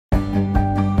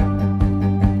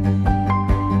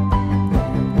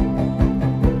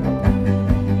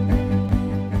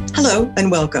Hello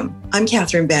and welcome. I'm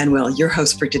Catherine Banwell, your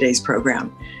host for today's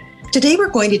program. Today we're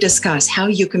going to discuss how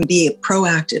you can be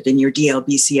proactive in your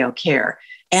DLBCL care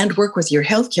and work with your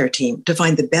healthcare team to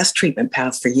find the best treatment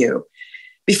path for you.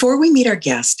 Before we meet our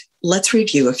guest, let's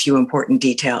review a few important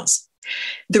details.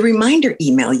 The reminder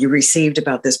email you received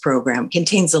about this program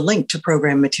contains a link to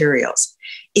program materials.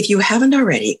 If you haven't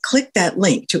already, click that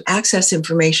link to access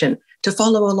information to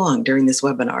follow along during this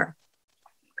webinar.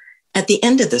 At the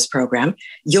end of this program,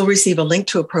 you'll receive a link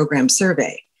to a program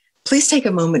survey. Please take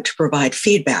a moment to provide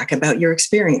feedback about your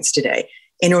experience today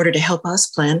in order to help us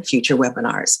plan future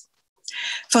webinars.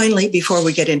 Finally, before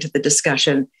we get into the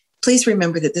discussion, please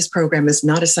remember that this program is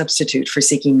not a substitute for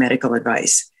seeking medical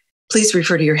advice. Please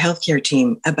refer to your healthcare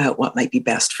team about what might be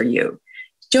best for you.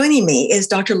 Joining me is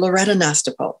Dr. Loretta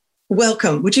Nastoupil.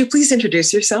 Welcome. Would you please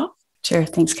introduce yourself? Sure.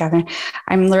 Thanks, Catherine.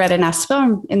 I'm Loretta Nastoupil.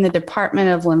 I'm in the Department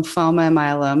of Lymphoma and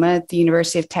Myeloma at the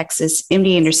University of Texas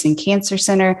MD Anderson Cancer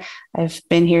Center. I've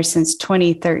been here since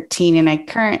 2013, and I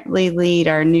currently lead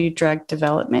our new drug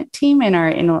development team in our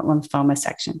indolent lymphoma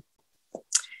section.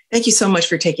 Thank you so much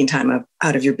for taking time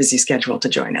out of your busy schedule to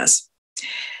join us.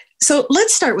 So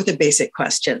let's start with a basic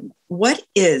question. What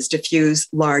is diffuse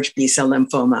large B-cell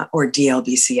lymphoma, or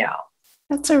DLBCL?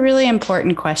 That's a really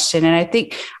important question. And I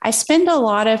think I spend a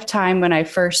lot of time when I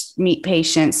first meet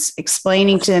patients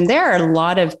explaining to them there are a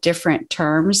lot of different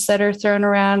terms that are thrown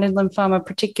around in lymphoma,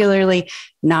 particularly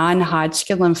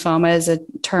non-Hodgkin lymphoma is a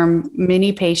term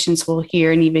many patients will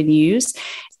hear and even use.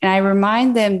 And I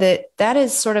remind them that that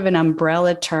is sort of an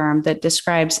umbrella term that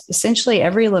describes essentially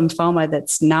every lymphoma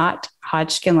that's not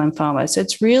Hodgkin lymphoma. So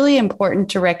it's really important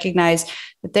to recognize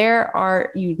that there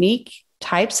are unique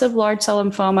types of large cell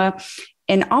lymphoma.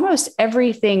 And almost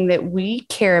everything that we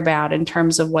care about in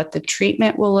terms of what the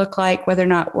treatment will look like, whether or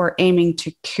not we're aiming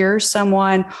to cure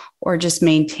someone or just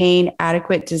maintain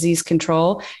adequate disease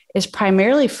control, is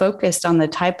primarily focused on the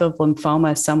type of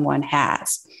lymphoma someone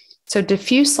has. So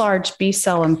diffuse large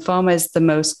B-cell lymphoma is the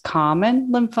most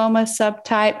common lymphoma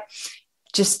subtype.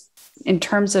 Just in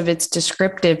terms of its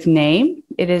descriptive name,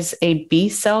 it is a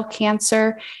B-cell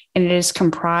cancer, and it is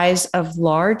comprised of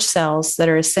large cells that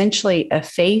are essentially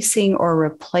effacing or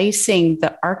replacing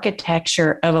the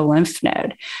architecture of a lymph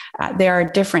node. There are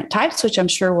different types, which I'm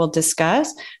sure we'll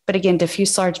discuss, but again,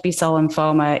 diffuse large B-cell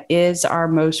lymphoma is our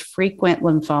most frequent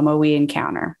lymphoma we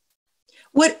encounter.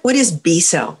 What is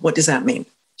B-cell? What does that mean?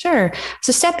 Sure.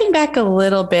 So stepping back a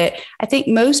little bit, I think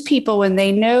most people, when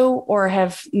they know or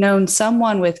have known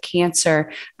someone with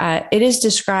cancer, it is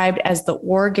described as the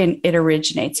organ it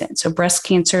originates in. So breast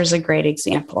cancer is a great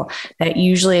example. That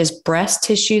usually is breast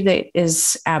tissue that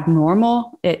is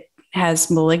abnormal. It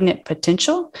has malignant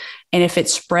potential. And if it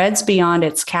spreads beyond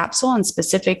its capsule and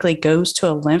specifically goes to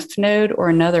a lymph node or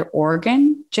another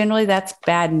organ, generally that's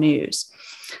bad news.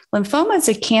 Lymphoma is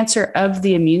a cancer of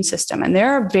the immune system, and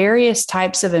there are various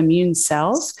types of immune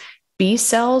cells. B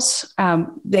cells,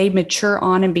 they mature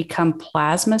on and become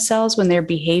plasma cells when they're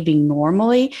behaving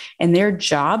normally, and their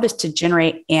job is to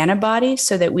generate antibodies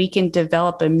so that we can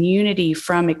develop immunity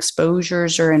from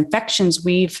exposures or infections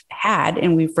we've had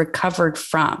and we've recovered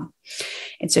from.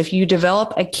 And so if you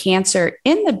develop a cancer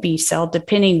in the B cell,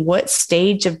 depending what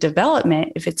stage of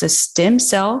development, if it's a stem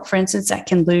cell, for instance, that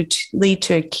can lead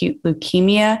to acute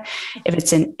leukemia. If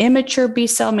it's an immature B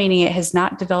cell, meaning it has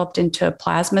not developed into a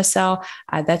plasma cell,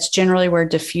 that's generally where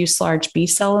diffuse large B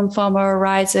cell lymphoma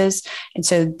arises. And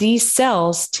so these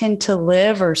cells tend to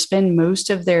live or spend most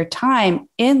of their time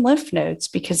in lymph nodes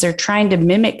because they're trying to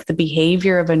mimic the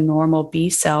behavior of a normal B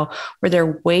cell, where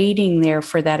they're waiting there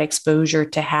for that exposure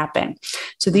to happen.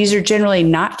 So these are generally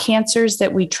not cancers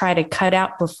that we try to cut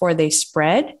out before they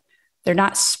spread. They're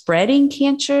not spreading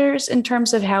cancers in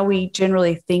terms of how we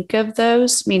generally think of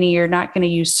those, meaning you're not going to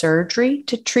use surgery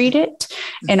to treat it.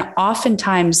 And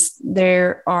oftentimes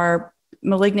there are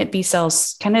malignant B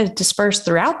cells kind of dispersed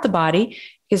throughout the body,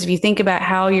 because if you think about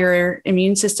how your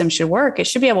immune system should work, it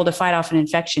should be able to fight off an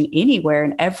infection anywhere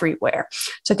and everywhere.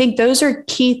 So I think those are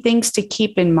key things to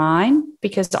keep in mind,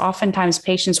 because oftentimes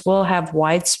patients will have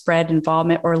widespread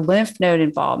involvement or lymph node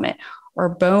involvement or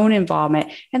bone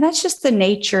involvement. And that's just the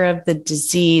nature of the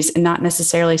disease and not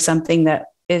necessarily something that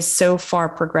is so far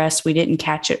progressed we didn't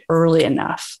catch it early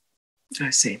enough. I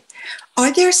see.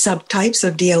 Are there subtypes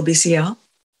of DLBCL?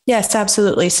 Yes,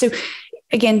 absolutely. So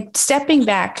again, stepping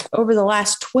back over the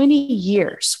last 20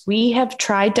 years, we have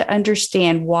tried to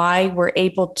understand why we're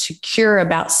able to cure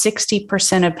about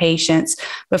 60% of patients.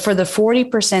 But for the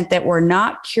 40% that were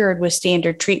not cured with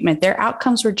standard treatment, their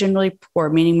outcomes were generally poor,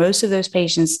 meaning most of those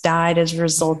patients died as a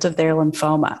result of their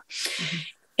lymphoma. Mm-hmm.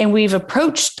 And we've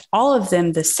approached all of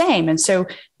them the same. And so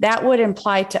that would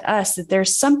imply to us that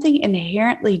there's something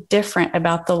inherently different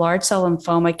about the large cell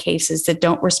lymphoma cases that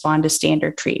don't respond to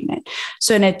standard treatment.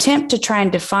 So an attempt to try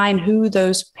and define who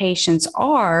those patients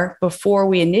are before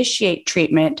we initiate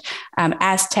treatment,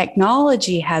 as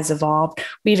technology has evolved,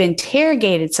 we've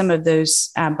interrogated some of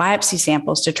those biopsy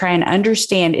samples to try and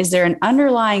understand, is there an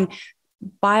underlying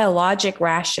biologic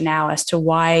rationale as to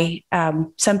why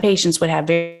some patients would have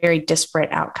very, very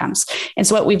disparate outcomes. And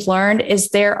so what we've learned is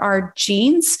there are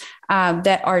genes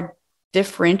that are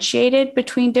differentiated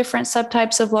between different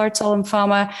subtypes of large cell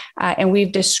lymphoma. And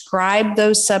we've described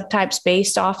those subtypes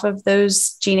based off of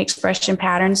those gene expression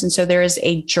patterns. And so there is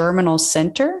a germinal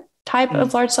center type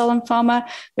of large cell lymphoma.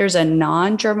 There's a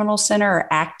non-germinal center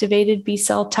or activated B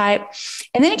cell type.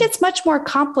 And then it gets much more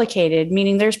complicated,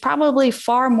 meaning there's probably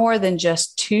far more than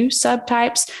just 2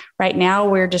 subtypes. Right now,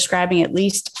 we're describing at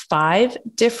least 5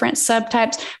 different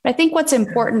subtypes. But I think what's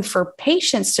important for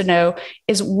patients to know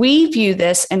is we view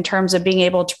this in terms of being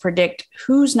able to predict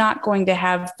who's not going to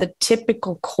have the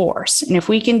typical course. And if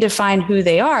we can define who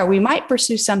they are, we might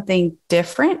pursue something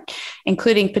different,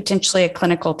 including potentially a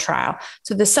clinical trial.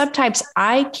 So the subtypes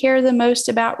I care the most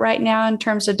about right now in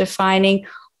terms of defining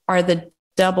are the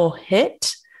double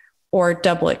hit or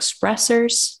double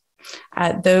expressors,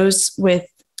 those with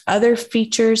other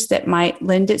features that might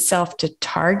lend itself to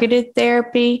targeted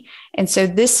therapy. And so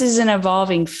this is an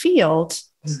evolving field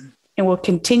and will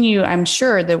continue. I'm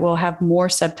sure that we'll have more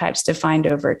subtypes defined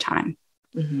over time.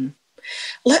 Mm-hmm.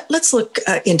 Let's look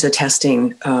into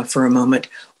testing for a moment.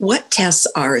 What tests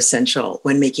are essential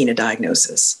when making a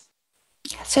diagnosis?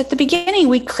 So at the beginning,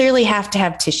 we clearly have to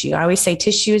have tissue. I always say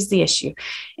tissue is the issue.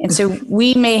 And so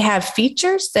we may have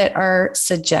features that are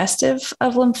suggestive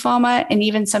of lymphoma, and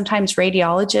even sometimes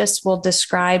radiologists will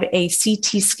describe a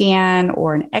CT scan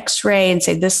or an X-ray and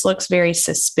say, this looks very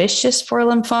suspicious for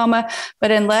lymphoma.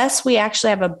 But unless we actually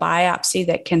have a biopsy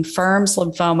that confirms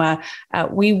lymphoma,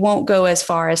 we won't go as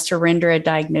far as to render a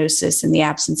diagnosis in the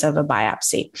absence of a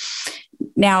biopsy.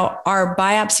 Now, our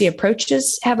biopsy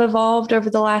approaches have evolved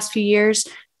over the last few years.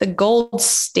 The gold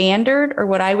standard, or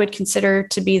what I would consider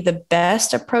to be the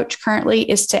best approach currently,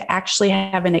 is to actually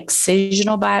have an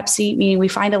excisional biopsy, meaning we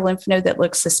find a lymph node that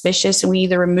looks suspicious and we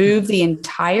either remove the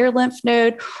entire lymph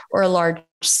node or a large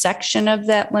section of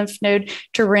that lymph node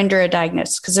to render a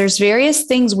diagnosis, because there's various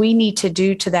things we need to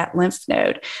do to that lymph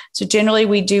node. So generally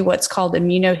we do what's called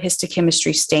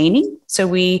immunohistochemistry staining. So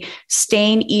we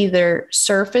stain either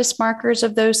surface markers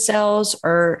of those cells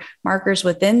or markers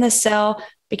within the cell,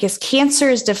 because cancer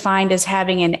is defined as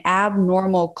having an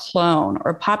abnormal clone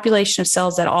or population of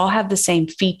cells that all have the same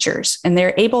features, and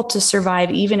they're able to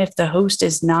survive even if the host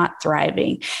is not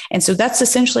thriving. And so that's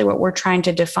essentially what we're trying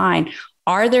to define.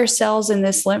 Are there cells in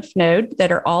this lymph node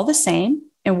that are all the same?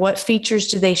 And what features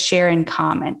do they share in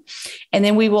common? And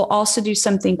then we will also do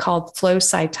something called flow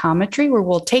cytometry, where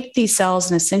we'll take these cells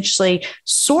and essentially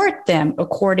sort them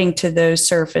according to those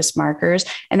surface markers.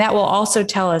 And that will also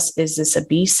tell us, is this a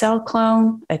B cell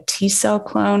clone, a T cell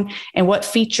clone, and what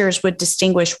features would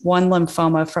distinguish one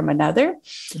lymphoma from another?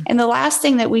 And the last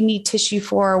thing that we need tissue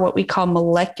for are what we call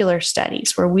molecular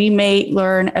studies, where we may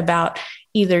learn about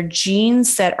either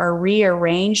genes that are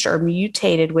rearranged or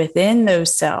mutated within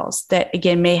those cells that,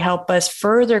 again, may help us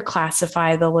further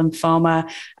classify the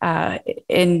lymphoma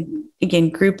and, again,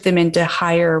 group them into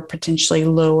higher, potentially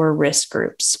lower risk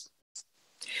groups.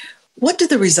 What do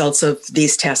the results of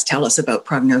these tests tell us about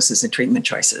prognosis and treatment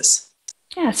choices?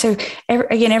 Yeah. So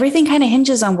again, everything kind of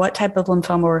hinges on what type of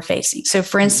lymphoma we're facing. So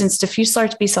for instance, diffuse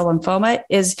large B-cell lymphoma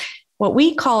is what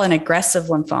we call an aggressive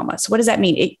lymphoma. So what does that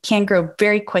mean? It can grow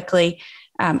very quickly.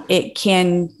 It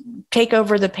can take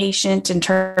over the patient in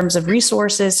terms of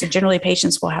resources. So generally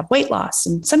patients will have weight loss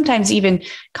and sometimes even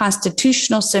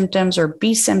constitutional symptoms or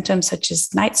B symptoms such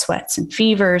as night sweats and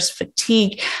fevers,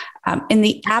 fatigue. In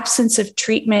the absence of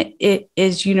treatment, it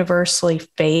is universally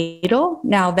fatal.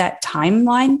 Now that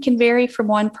timeline can vary from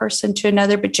one person to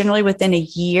another, but generally within a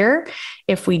year,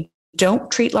 if we don't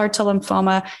treat large cell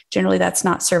lymphoma, generally that's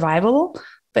not survivable.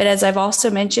 But as I've also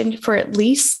mentioned, for at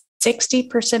least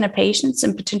 60% of patients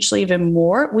and potentially even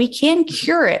more, we can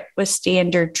cure it with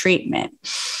standard treatment.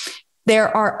 There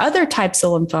are other types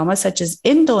of lymphoma, such as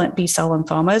indolent B-cell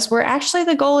lymphomas, where actually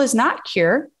the goal is not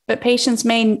cure, but patients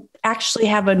may actually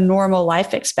have a normal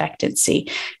life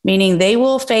expectancy, meaning they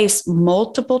will face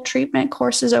multiple treatment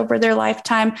courses over their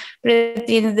lifetime. But at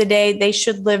the end of the day, they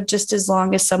should live just as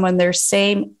long as someone their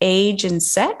same age and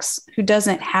sex who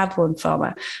doesn't have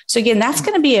lymphoma. So again, that's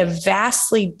going to be a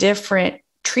vastly different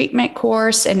treatment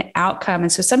course and outcome.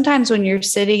 And so sometimes when you're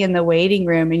sitting in the waiting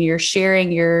room and you're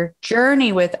sharing your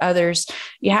journey with others,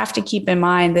 you have to keep in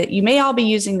mind that you may all be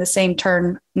using the same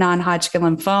term, non-Hodgkin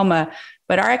lymphoma,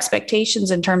 but our expectations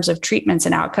in terms of treatments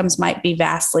and outcomes might be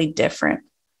vastly different.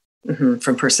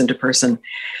 From person to person.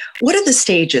 What are the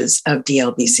stages of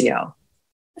DLBCL?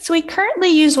 So we currently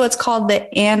use what's called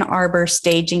the Ann Arbor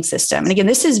staging system. And again,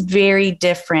 this is very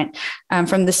different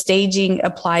from the staging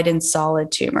applied in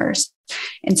solid tumors.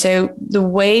 And so the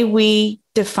way we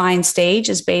define stage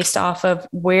is based off of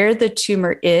where the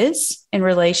tumor is in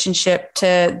relationship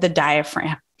to the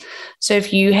diaphragm. So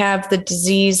if you have the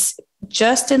disease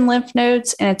just in lymph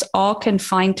nodes and it's all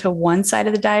confined to one side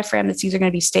of the diaphragm, it's either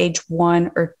going to be stage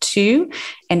 1 or 2.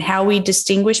 And how we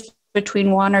distinguish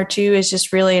between 1 or 2 is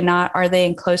just really not, are they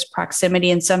in close proximity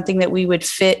and something that we would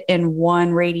fit in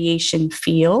one radiation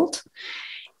field?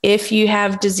 If you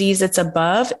have disease that's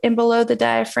above and below the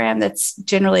diaphragm, that's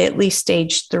generally at least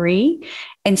stage 3.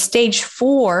 And stage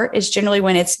 4 is generally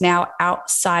when it's now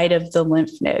outside of the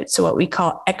lymph node. So what we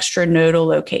call extranodal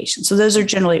locations. So those are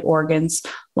generally organs,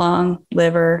 lung,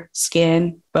 liver,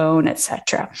 skin, bone,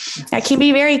 etc. That can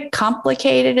be very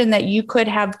complicated in that you could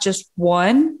have just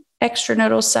one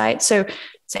extranodal site. So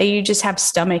say you just have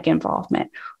stomach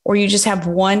involvement, or you just have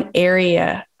one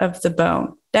area of the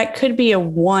bone. That could be a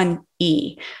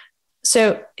 1E.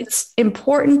 So it's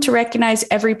important to recognize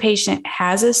every patient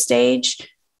has a stage.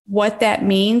 What that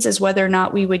means is whether or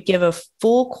not we would give a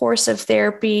full course of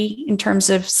therapy in terms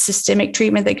of systemic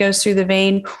treatment that goes through the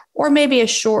vein, or maybe a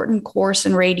shortened course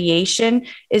in radiation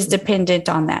is dependent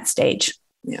on that stage.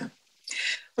 Yeah.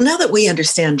 Well, now that we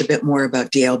understand a bit more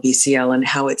about DLBCL and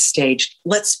how it's staged,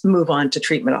 let's move on to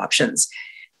treatment options.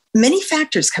 Many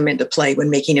factors come into play when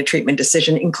making a treatment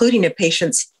decision, including a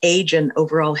patient's age and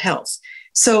overall health.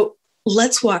 So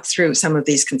let's walk through some of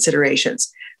these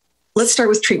considerations. Let's start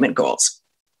with treatment goals.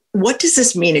 What does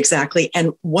this mean exactly,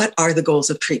 and what are the goals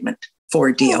of treatment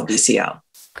for DLBCL?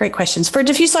 Great questions. For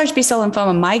diffuse large B-cell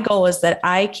lymphoma, my goal is that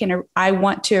I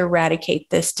want to eradicate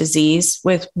this disease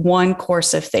with one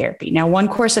course of therapy. Now, one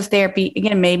course of therapy,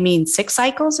 again, may mean 6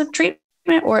 cycles of treatment,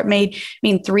 or it may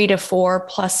mean 3 to 4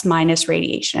 plus minus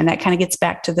radiation. And that kind of gets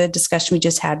back to the discussion we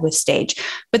just had with stage.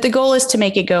 But the goal is to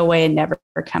make it go away and never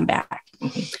come back.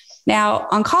 Mm-hmm. Now,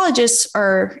 oncologists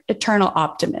are eternal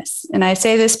optimists. And I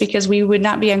say this because we would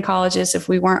not be oncologists if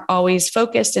we weren't always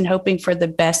focused and hoping for the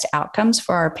best outcomes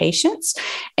for our patients.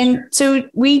 And so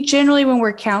we generally, when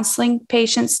we're counseling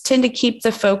patients, tend to keep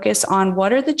the focus on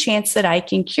what are the chances that I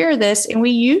can cure this? And we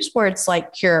use words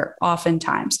like cure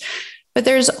oftentimes. But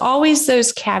there's always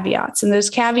those caveats. And those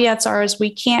caveats are is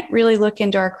we can't really look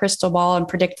into our crystal ball and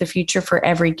predict the future for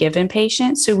every given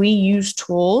patient. So we use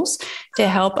tools to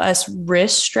help us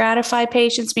risk stratify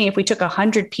patients. Meaning if we took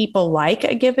 100 people like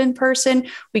a given person,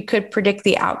 we could predict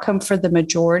the outcome for the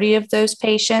majority of those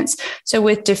patients. So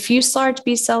with diffuse large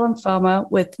B-cell lymphoma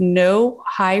with no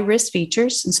high risk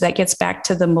features, and so that gets back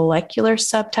to the molecular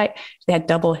subtype, they had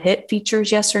double hit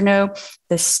features, yes or no,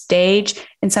 the stage,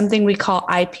 and something we call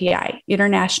IPI,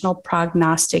 International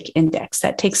Prognostic Index.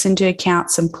 That takes into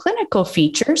account some clinical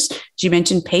features, as you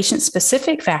mentioned,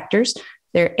 patient-specific factors,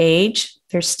 their age,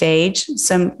 their stage,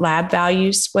 some lab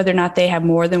values, whether or not they have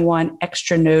more than one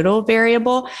extranodal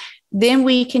variable. Then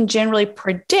we can generally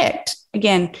predict,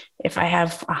 again, if I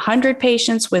have 100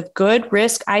 patients with good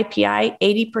risk IPI,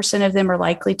 80% of them are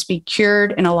likely to be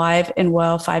cured and alive and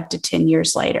well 5 to 10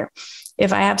 years later.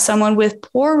 If I have someone with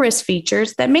poor risk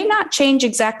features, that may not change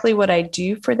exactly what I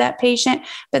do for that patient,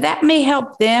 but that may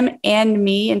help them and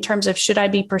me in terms of should I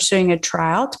be pursuing a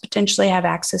trial to potentially have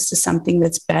access to something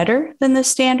that's better than the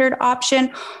standard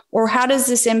option, or how does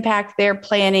this impact their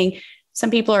planning? Some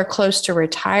people are close to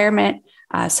retirement.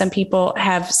 Some people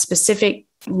have specific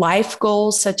life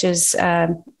goals, such as a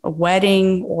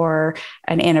wedding or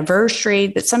an anniversary,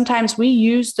 that sometimes we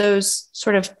use those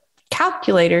sort of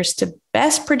calculators to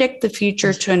best predict the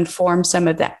future to inform some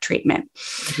of that treatment.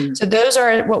 Mm-hmm. So those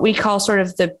are what we call sort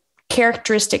of the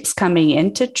characteristics coming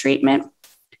into treatment.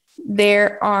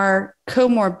 There are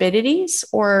comorbidities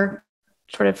or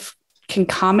sort of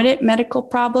concomitant medical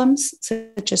problems,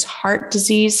 such as heart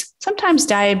disease, sometimes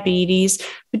diabetes,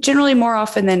 but generally more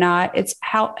often than not, it's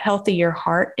how healthy your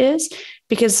heart is.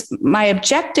 Because my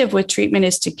objective with treatment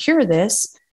is to cure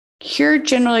this. Cure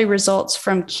generally results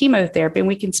from chemotherapy, and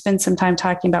we can spend some time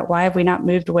talking about why have we not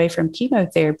moved away from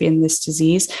chemotherapy in this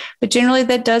disease. But generally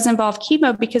that does involve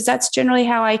chemo because that's generally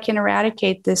how I can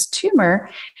eradicate this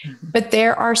tumor. Mm-hmm. But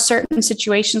there are certain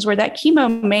situations where that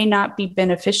chemo may not be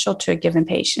beneficial to a given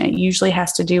patient. It usually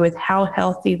has to do with how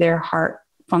healthy their heart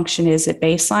function is at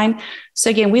baseline.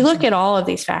 So again, we look at all of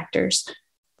these factors.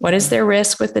 What is their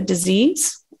risk with the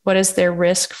disease? What is their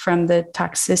risk from the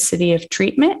toxicity of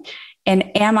treatment?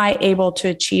 And am I able to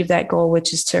achieve that goal,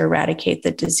 which is to eradicate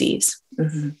the disease?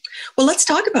 Mm-hmm. Well, let's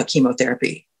talk about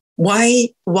chemotherapy.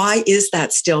 Why is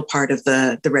that still part of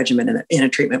the regimen in a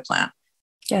treatment plan?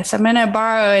 Yes, I'm going to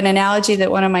borrow an analogy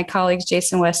that one of my colleagues,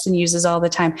 Jason Weston, uses all the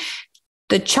time.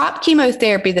 The CHOP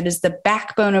chemotherapy that is the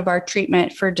backbone of our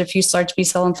treatment for diffuse large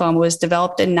B-cell lymphoma was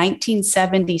developed in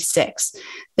 1976.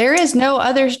 There is no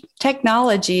other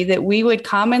technology that we would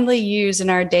commonly use in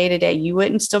our day-to-day. You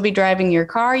wouldn't still be driving your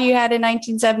car you had in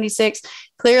 1976.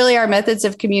 Clearly, our methods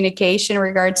of communication in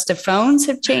regards to phones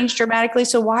have changed dramatically.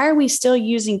 So why are we still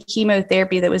using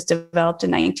chemotherapy that was developed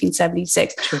in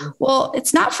 1976? True. Well,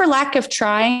 it's not for lack of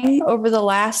trying. Over the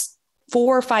last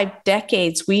 4 or 5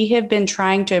 decades, we have been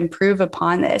trying to improve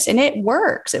upon this, and it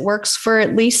works. It works for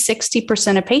at least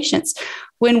 60% of patients.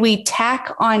 When we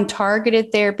tack on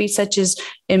targeted therapy, such as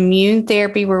immune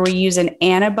therapy, where we use an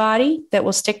antibody that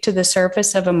will stick to the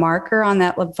surface of a marker on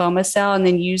that lymphoma cell and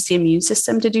then use the immune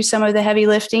system to do some of the heavy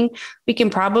lifting, we can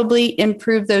probably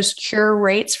improve those cure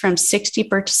rates from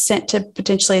 60% to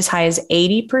potentially as high as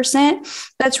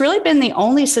 80%. That's really been the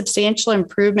only substantial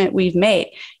improvement we've made.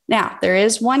 Now, there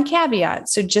is one caveat.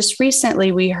 So just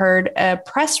recently, we heard a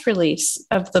press release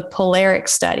of the Polaric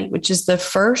study, which is the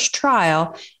first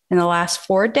trial in the last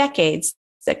 4 decades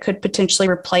that could potentially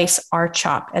replace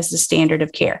R-CHOP as the standard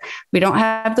of care. We don't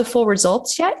have the full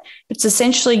results yet. It's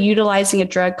essentially utilizing a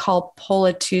drug called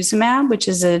polatuzumab, which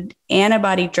is an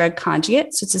antibody drug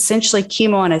conjugate. So it's essentially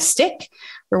chemo on a stick,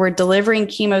 where we're delivering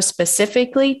chemo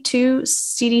specifically to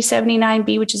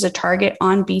CD79B, which is a target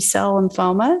on B-cell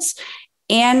lymphomas,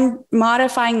 and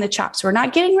modifying the CHOP. So we're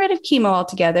not getting rid of chemo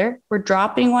altogether. We're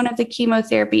dropping one of the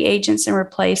chemotherapy agents and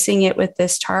replacing it with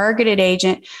this targeted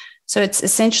agent. So it's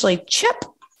essentially CHIP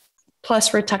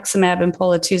plus rituximab and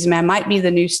polatuzumab might be the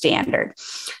new standard.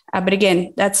 But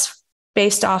again, that's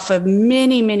based off of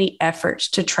many, many efforts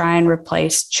to try and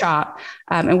replace CHOP.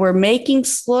 And we're making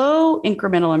slow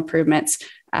incremental improvements,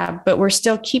 but we're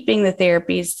still keeping the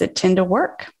therapies that tend to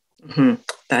work. Mm-hmm.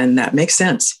 Then that makes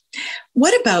sense.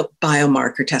 What about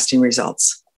biomarker testing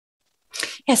results?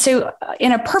 Yeah, so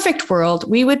in a perfect world,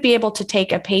 we would be able to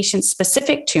take a patient's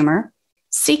specific tumor,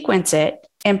 sequence it,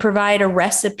 and provide a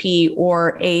recipe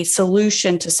or a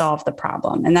solution to solve the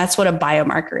problem. And that's what a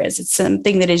biomarker is. It's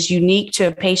something that is unique to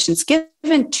a patient's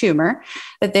given tumor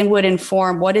that then would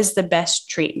inform what is the best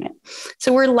treatment.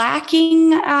 So we're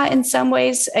lacking in some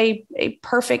ways a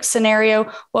perfect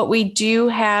scenario. What we do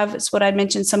have is what I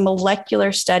mentioned, some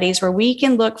molecular studies where we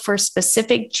can look for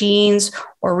specific genes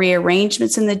or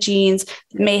rearrangements in the genes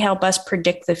that may help us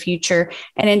predict the future.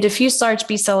 And in diffuse large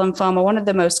B-cell lymphoma, one of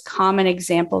the most common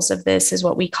examples of this is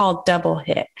what we call double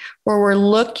hit, where we're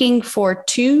looking for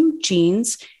 2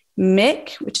 genes,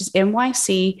 MYC, which is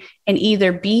MYC, and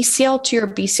either BCL2 or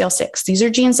BCL6. These are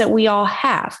genes that we all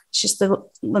have. It's just the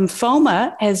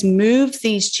lymphoma has moved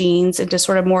these genes into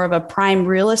sort of more of a prime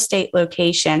real estate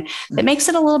location that makes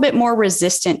it a little bit more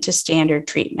resistant to standard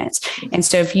treatments. And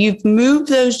so if you've moved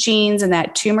those genes in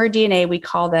that tumor DNA, we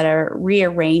call that a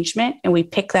rearrangement, and we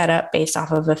pick that up based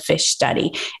off of a FISH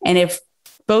study. And if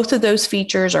both of those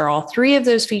features or all 3 of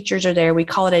those features are there, we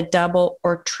call it a double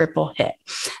or triple hit.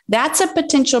 That's a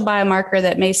potential biomarker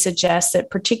that may suggest that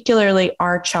particularly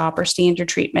R-CHOP or standard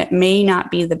treatment may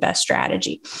not be the best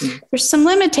strategy. There's some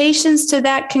limitations to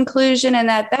that conclusion, and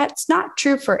that's not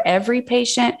true for every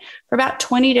patient. For about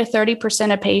 20 to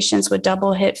 30% of patients with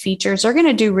double hit features are going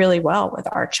to do really well with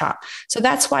R-CHOP. So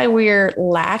that's why we're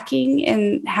lacking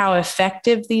in how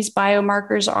effective these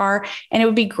biomarkers are. And it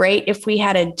would be great if we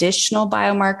had additional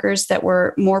biomarkers that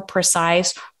were more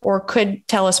precise or could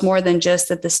tell us more than just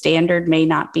that the standard may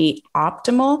not be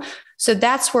optimal. So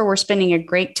that's where we're spending a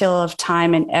great deal of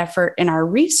time and effort in our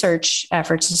research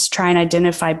efforts, is try and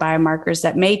identify biomarkers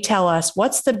that may tell us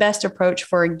what's the best approach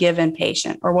for a given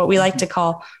patient, or what we like to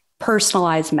call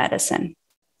personalized medicine.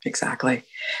 Exactly.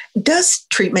 Does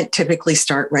treatment typically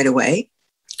start right away?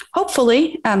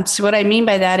 Hopefully. So what I mean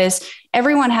by that is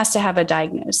everyone has to have a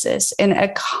diagnosis. And a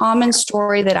common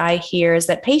story that I hear is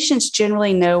that patients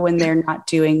generally know when they're not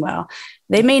doing well.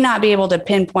 They may not be able to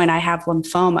pinpoint I have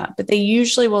lymphoma, but they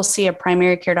usually will see a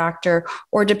primary care doctor,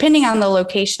 or depending on the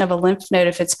location of a lymph node,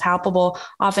 if it's palpable,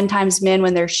 oftentimes men,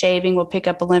 when they're shaving, will pick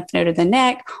up a lymph node in the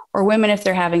neck, or women, if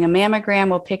they're having a mammogram,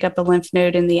 will pick up a lymph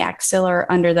node in the axilla or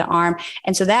under the arm.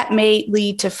 And so that may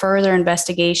lead to further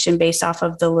investigation based off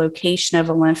of the location of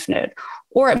a lymph node.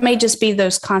 Or it may just be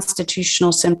those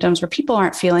constitutional symptoms where people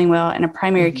aren't feeling well and a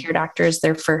primary care doctor is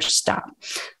their first stop.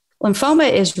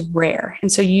 Lymphoma is rare.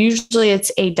 And so usually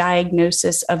it's a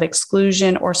diagnosis of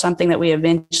exclusion or something that we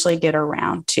eventually get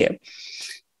around to.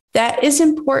 That is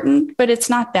important, but it's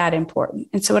not that important.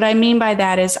 And so what I mean by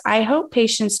that is I hope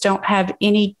patients don't have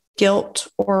any guilt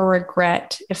or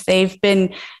regret if they've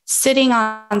been sitting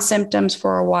on symptoms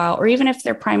for a while, or even if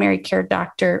their primary care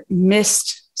doctor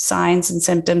missed signs and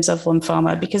symptoms of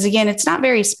lymphoma, because again, it's not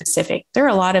very specific. There are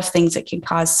a lot of things that can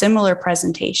cause similar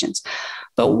presentations.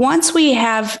 But once we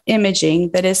have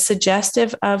imaging that is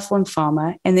suggestive of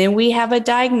lymphoma, and then we have a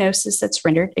diagnosis that's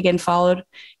rendered, again, followed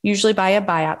usually by a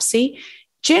biopsy,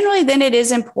 generally, then it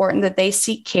is important that they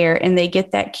seek care and they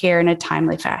get that care in a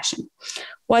timely fashion.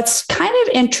 What's kind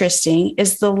of interesting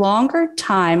is the longer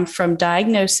time from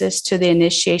diagnosis to the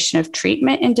initiation of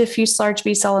treatment in diffuse large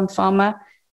B-cell lymphoma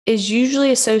is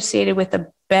usually associated with a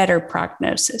better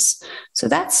prognosis. So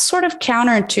that's sort of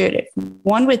counterintuitive.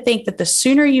 One would think that the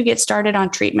sooner you get started on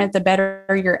treatment, the better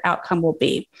your outcome will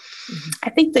be. I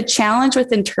think the challenge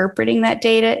with interpreting that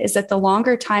data is that the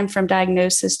longer time from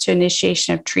diagnosis to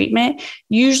initiation of treatment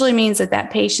usually means that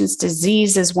that patient's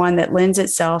disease is one that lends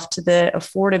itself to the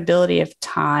affordability of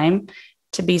time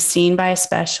to be seen by a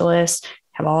specialist,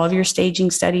 have all of your staging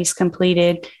studies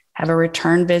completed, have a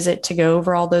return visit to go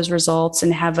over all those results,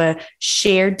 and have a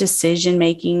shared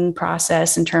decision-making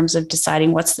process in terms of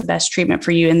deciding what's the best treatment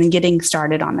for you and then getting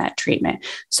started on that treatment.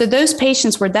 So those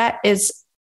patients where that is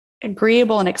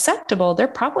agreeable and acceptable, they're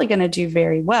probably going to do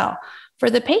very well. For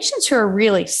the patients who are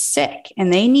really sick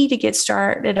and they need to get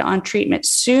started on treatment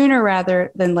sooner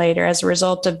rather than later as a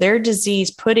result of their disease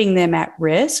putting them at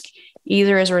risk,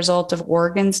 either as a result of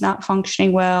organs not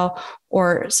functioning well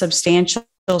or substantial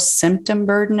symptom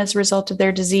burden as a result of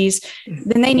their disease,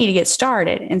 then they need to get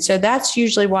started. And so that's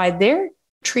usually why their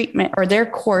treatment or their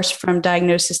course from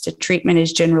diagnosis to treatment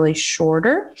is generally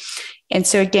shorter. And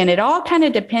so again, it all kind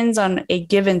of depends on a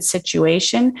given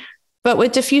situation. But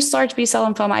with diffuse large B-cell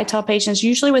lymphoma, I tell patients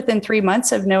usually within 3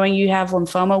 months of knowing you have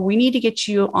lymphoma, we need to get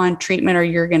you on treatment or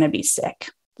you're going to be sick.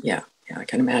 Yeah, I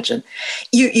can imagine.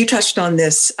 You touched on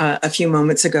this a few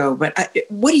moments ago, but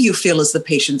what do you feel is the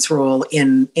patient's role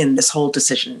in this whole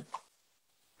decision?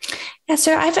 Yeah,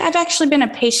 so I've actually been a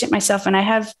patient myself, and I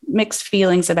have mixed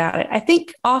feelings about it. I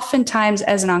think oftentimes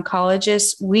as an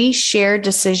oncologist, we share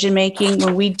decision-making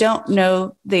when we don't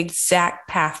know the exact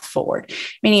path forward.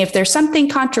 Meaning if there's something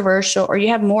controversial or you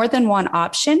have more than one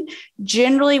option,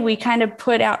 generally we kind of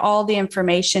put out all the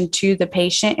information to the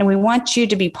patient, and we want you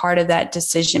to be part of that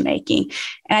decision-making.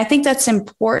 And I think that's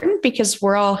important because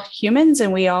we're all humans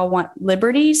and we all want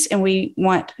liberties and we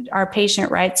want our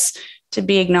patient rights to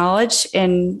be acknowledged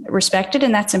and respected,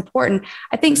 and that's important.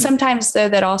 I think sometimes, though,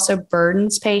 that also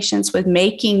burdens patients with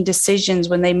making decisions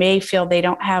when they may feel they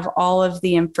don't have all of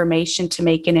the information to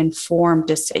make an informed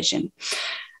decision.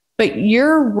 But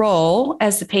your role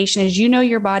as the patient is you know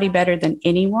your body better than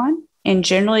anyone. And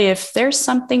generally, if there's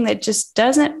something that just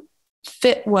doesn't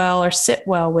fit well or sit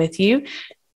well with you,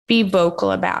 be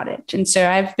vocal about it. And so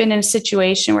I've been in a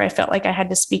situation where I felt like I had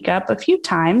to speak up a few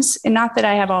times, and not that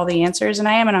I have all the answers, and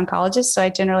I am an oncologist, so I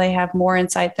generally have more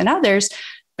insight than others,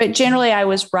 but generally I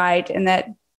was right. And that,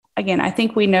 again, I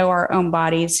think we know our own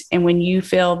bodies. And when you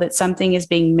feel that something is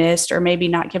being missed or maybe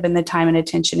not given the time and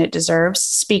attention it deserves,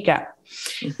 speak up.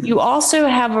 You also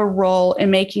have a role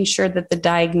in making sure that the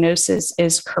diagnosis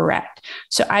is correct.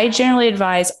 So I generally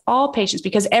advise all patients,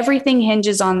 because everything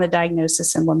hinges on the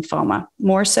diagnosis in lymphoma,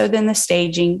 more so than the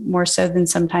staging, more so than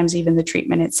sometimes even the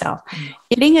treatment itself.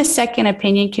 Getting a second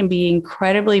opinion can be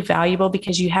incredibly valuable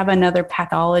because you have another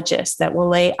pathologist that will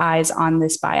lay eyes on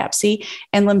this biopsy,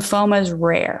 and lymphoma is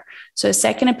rare. So a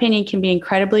second opinion can be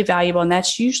incredibly valuable, and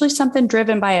that's usually something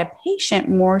driven by a patient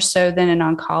more so than an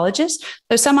oncologist.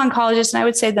 Though some oncologists, and I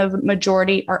would say the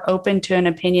majority, are open to an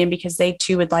opinion because they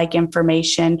too would like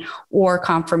information or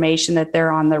confirmation that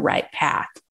they're on the right path.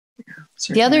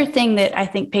 The other thing that I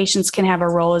think patients can have a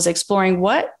role is exploring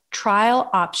what trial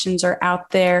options are out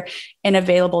there and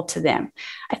available to them.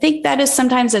 I think that is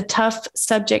sometimes a tough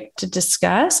subject to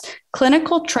discuss.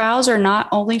 Clinical trials are not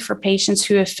only for patients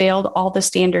who have failed all the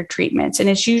standard treatments, and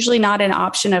it's usually not an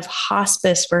option of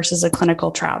hospice versus a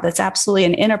clinical trial. That's absolutely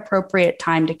an inappropriate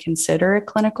time to consider a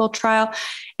clinical trial.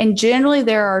 And generally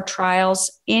there are trials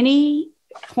any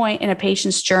point in a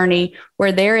patient's journey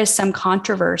where there is some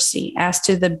controversy as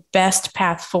to the best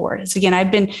path forward. As again,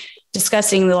 I've been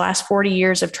discussing the last 40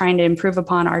 years of trying to improve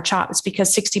upon our CHOP. It's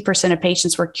because 60% of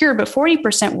patients were cured, but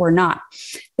 40% were not.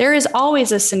 There is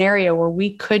always a scenario where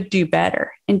we could do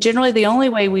better. And generally, the only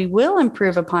way we will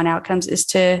improve upon outcomes is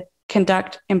to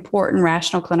conduct important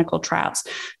rational clinical trials.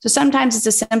 So sometimes it's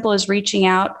as simple as reaching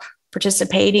out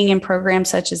participating in programs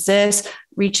such as this,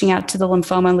 reaching out to the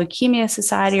Lymphoma and Leukemia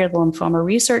Society or the Lymphoma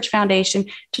Research Foundation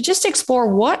to just explore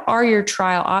what are your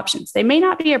trial options. They may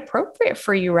not be appropriate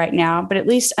for you right now, but at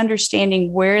least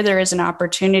understanding where there is an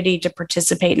opportunity to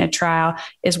participate in a trial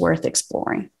is worth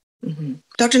exploring. Mm-hmm.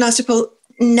 Dr. Nastoupil,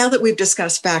 now that we've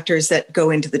discussed factors that go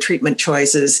into the treatment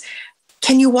choices,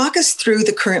 can you walk us through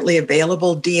the currently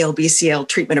available DLBCL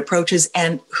treatment approaches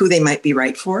and who they might be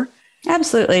right for?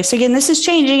 Absolutely. So again, this is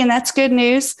changing, and that's good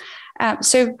news.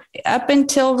 So up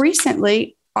until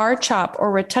recently, R-CHOP,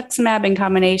 or rituximab in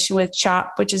combination with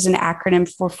CHOP, which is an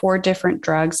acronym for 4 different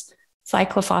drugs,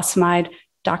 cyclophosphamide,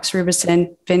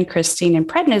 doxorubicin, vincristine, and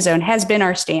prednisone, has been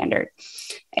our standard.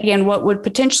 Again, what would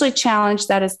potentially challenge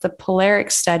that is the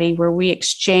POLARIX study, where we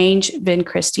exchange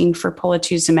vincristine for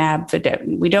polatuzumab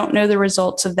vedotin. We don't know the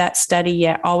results of that study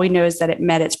yet. All we know is that it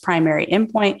met its primary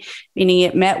endpoint, meaning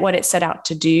it met what it set out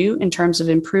to do in terms of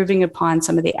improving upon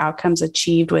some of the outcomes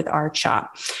achieved with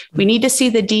R-CHOP. We need to see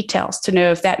the details to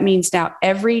know if that means now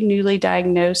every newly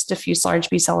diagnosed diffuse large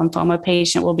B-cell lymphoma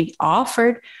patient will be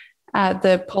offered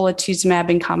the polatuzumab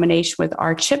in combination with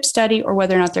our CHIP study, or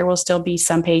whether or not there will still be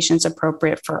some patients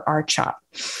appropriate for R-CHOP.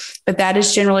 But that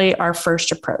is generally our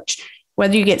first approach.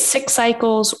 Whether you get 6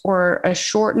 cycles or a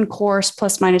shortened course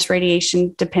plus minus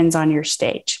radiation depends on your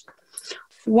stage.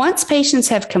 Once patients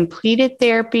have completed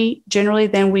therapy, generally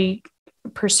then we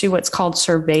pursue what's called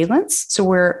surveillance. So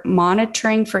we're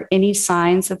monitoring for any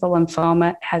signs that the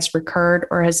lymphoma has recurred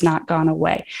or has not gone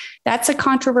away. That's a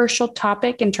controversial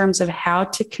topic in terms of how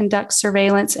to conduct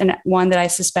surveillance, and one that I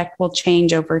suspect will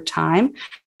change over time.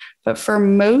 But for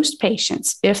most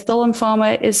patients, if the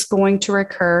lymphoma is going to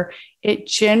recur, it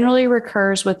generally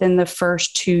recurs within the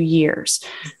first 2 years.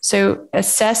 So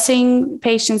assessing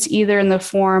patients either in the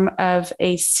form of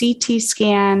a CT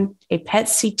scan, a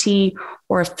PET-CT,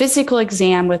 or a physical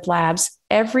exam with labs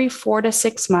every 4 to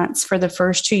 6 months for the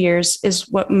first 2 years is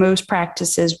what most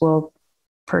practices will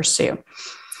pursue.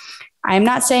 I'm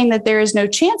not saying that there is no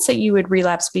chance that you would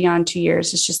relapse beyond 2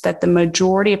 years. It's just that the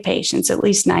majority of patients, at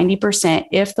least 90%,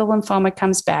 if the lymphoma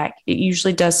comes back, it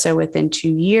usually does so within 2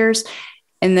 years.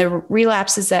 And the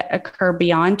relapses that occur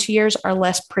beyond 2 years are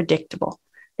less predictable.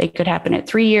 They could happen at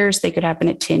 3 years. They could happen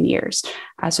at 10 years.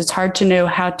 So it's hard to know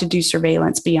how to do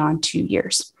surveillance beyond 2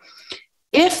 years.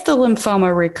 If the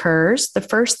lymphoma recurs, the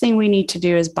first thing we need to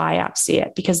do is biopsy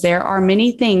it, because there are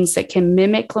many things that can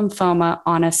mimic lymphoma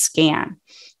on a scan: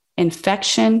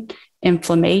 infection,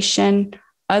 inflammation,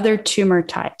 other tumor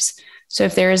types. So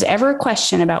if there is ever a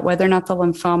question about whether or not the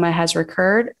lymphoma has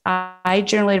recurred, I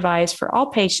generally advise for all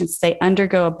patients they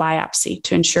undergo a biopsy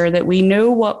to ensure that we know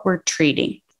what we're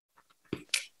treating.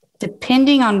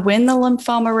 Depending on when the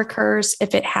lymphoma recurs,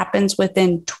 if it happens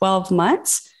within 12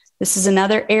 months, this is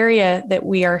another area that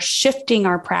we are shifting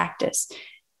our practice.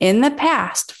 In the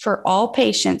past, for all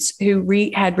patients who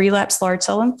had relapsed large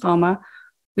cell lymphoma,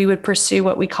 we would pursue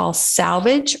what we call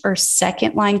salvage or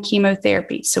second-line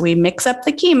chemotherapy. So we mix up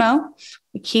the chemo,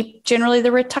 we keep generally the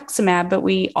rituximab, but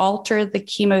we alter the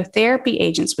chemotherapy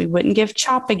agents. We wouldn't give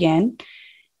CHOP again.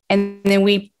 And then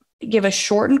we give a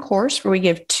shortened course where we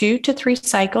give 2 to 3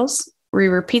 cycles. We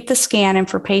repeat the scan. And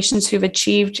for patients who've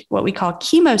achieved what we call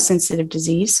chemosensitive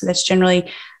disease, so that's generally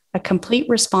a complete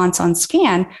response on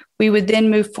scan, we would then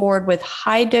move forward with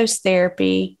high dose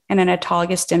therapy and an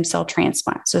autologous stem cell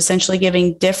transplant. So essentially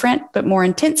giving different but more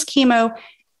intense chemo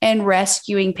and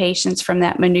rescuing patients from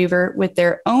that maneuver with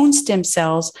their own stem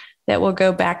cells that will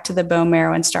go back to the bone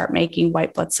marrow and start making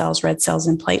white blood cells, red cells,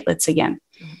 and platelets again.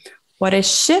 What has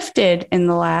shifted in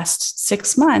the last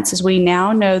 6 months is we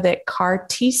now know that CAR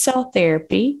T-cell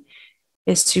therapy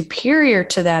is superior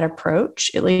to that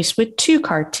approach, at least with 2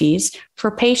 CAR Ts,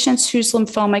 for patients whose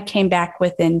lymphoma came back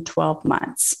within 12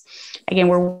 months. Again,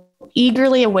 we're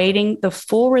eagerly awaiting the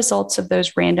full results of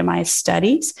those randomized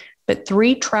studies, but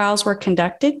 3 trials were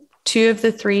conducted. 2 of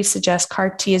the 3 suggest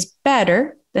CAR T is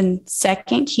better than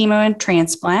second chemo and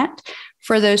transplant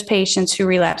for those patients who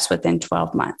relapse within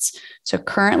 12 months. So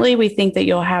currently, we think that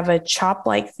you'll have a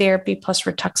CHOP-like therapy plus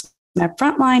rituximab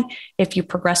frontline. If you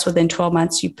progress within 12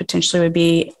 months, you potentially would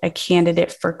be a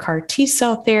candidate for CAR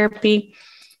T-cell therapy.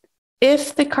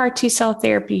 If the CAR T-cell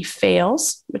therapy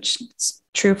fails, which is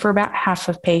true for about half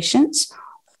of patients,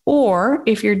 or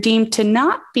if you're deemed to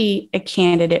not be a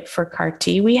candidate for CAR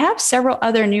T, we have several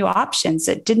other new options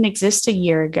that didn't exist a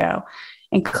year ago,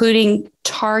 including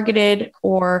targeted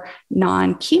or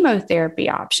non-chemotherapy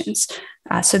options.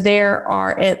 So there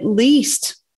are at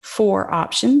least 4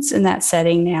 options in that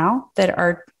setting now that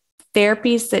are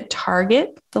therapies that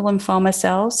target the lymphoma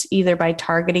cells, either by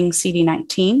targeting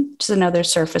CD19, which is another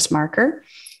surface marker,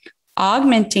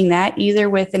 augmenting that either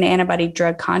with an antibody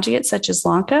drug conjugate such as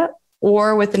Lonca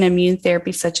or with an immune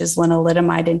therapy such as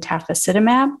lenalidomide and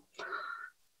tafasitamab.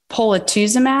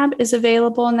 Polatuzumab is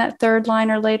available in that third line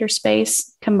or later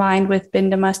space, combined with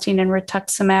bendamustine and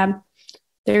rituximab.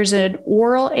 There's an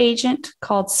oral agent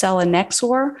called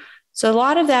selinexor. So a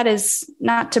lot of that is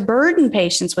not to burden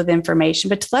patients with information,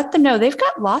 but to let them know they've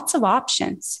got lots of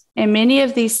options. And many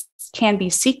of these can be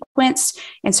sequenced.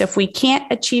 And so if we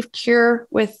can't achieve cure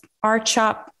with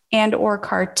R-CHOP and or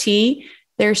CAR T,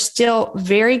 there's still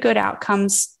very good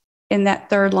outcomes in that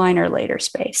third line or later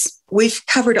space. We've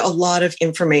covered a lot of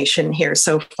information here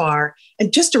so far.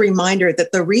 And just a reminder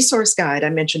that the resource guide I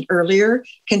mentioned earlier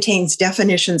contains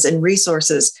definitions and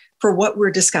resources for what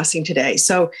we're discussing today.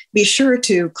 So be sure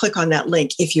to click on that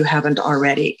link if you haven't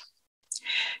already.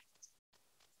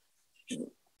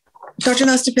 Dr.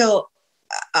 Nastoupil,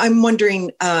 I'm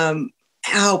wondering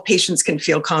how patients can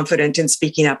feel confident in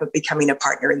speaking up and becoming a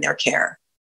partner in their care.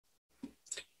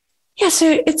 Yeah,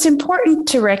 so it's important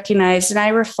to recognize, and I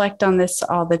reflect on this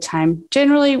all the time.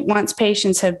 Generally, once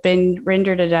patients have been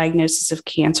rendered a diagnosis of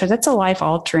cancer, that's a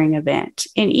life-altering event.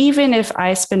 And even if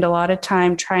I spend a lot of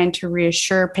time trying to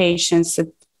reassure patients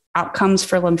that outcomes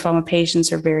for lymphoma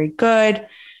patients are very good,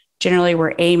 generally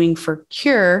we're aiming for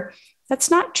cure, that's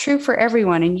not true for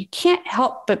everyone. And you can't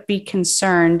help but be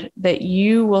concerned that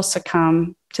you will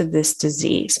succumb to this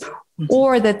disease,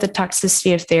 or that the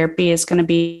toxicity of therapy is going to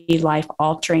be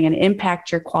life-altering and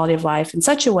impact your quality of life in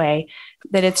such a way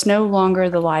that it's no longer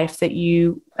the life that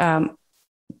you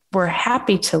were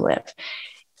happy to live.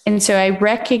 And so I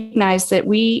recognize that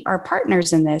we are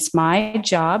partners in this. My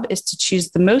job is to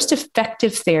choose the most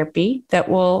effective therapy that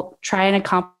will try and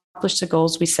accomplish the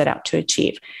goals we set out to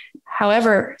achieve.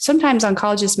 However, sometimes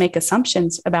oncologists make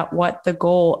assumptions about what the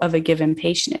goal of a given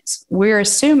patient is. We're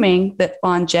assuming that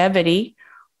longevity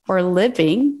or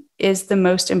living is the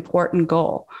most important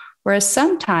goal, whereas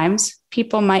sometimes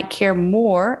people might care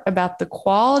more about the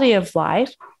quality of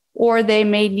life, or they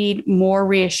may need more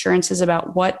reassurances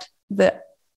about what the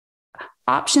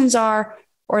options are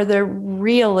or the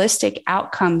realistic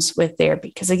outcomes with therapy.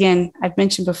 Because again, I've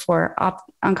mentioned before,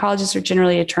 oncologists are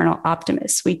generally eternal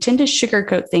optimists. We tend to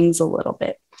sugarcoat things a little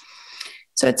bit.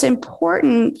 So it's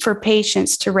important for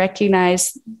patients to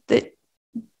recognize that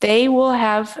they will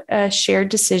have a shared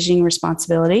decision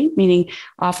responsibility, meaning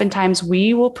oftentimes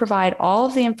we will provide all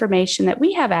of the information that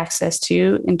we have access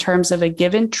to in terms of a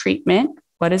given treatment.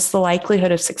 What is the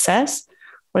likelihood of success?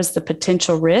 What is the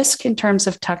potential risk in terms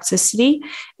of toxicity?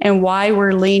 And why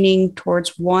we're leaning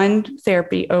towards one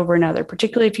therapy over another,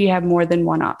 particularly if you have more than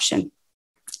one option.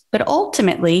 But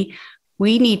ultimately,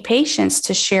 we need patients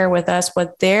to share with us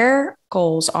what their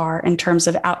goals are in terms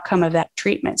of outcome of that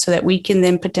treatment so that we can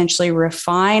then potentially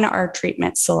refine our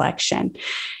treatment selection.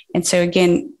 And so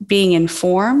again, being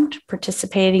informed,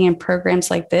 participating in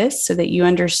programs like this so that you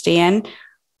understand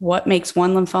what makes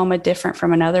one lymphoma different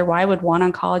from another. Why would one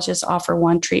oncologist offer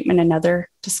one treatment, another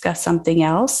discuss something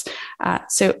else?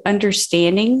 So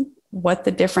understanding what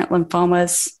the different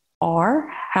lymphomas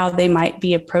are, how they might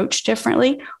be approached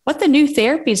differently, what the new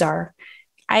therapies are.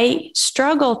 I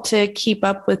struggle to keep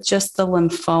up with just the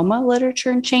lymphoma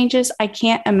literature and changes. I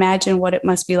can't imagine what it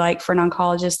must be like for an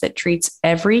oncologist that treats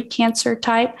every cancer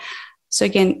type. So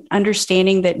again,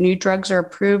 understanding that new drugs are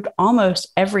approved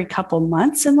almost every couple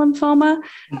months in lymphoma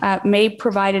may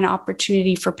provide an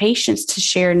opportunity for patients to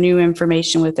share new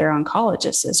information with their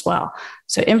oncologists as well.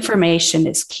 So information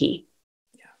is key.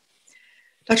 Yeah.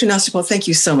 Dr. Nastoupil, thank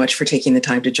you so much for taking the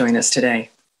time to join us today.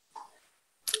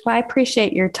 Well, I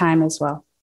appreciate your time as well.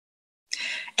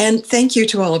 And thank you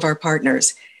to all of our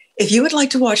partners. If you would like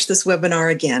to watch this webinar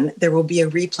again, there will be a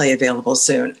replay available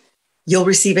soon. You'll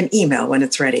receive an email when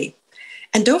it's ready.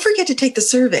 And don't forget to take the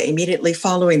survey immediately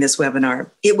following this webinar.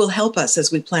 It will help us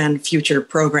as we plan future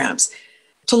programs.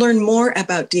 To learn more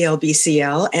about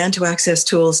DLBCL and to access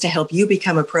tools to help you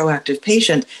become a proactive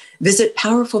patient, visit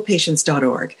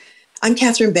powerfulpatients.org. I'm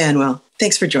Catherine Banwell.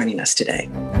 Thanks for joining us today.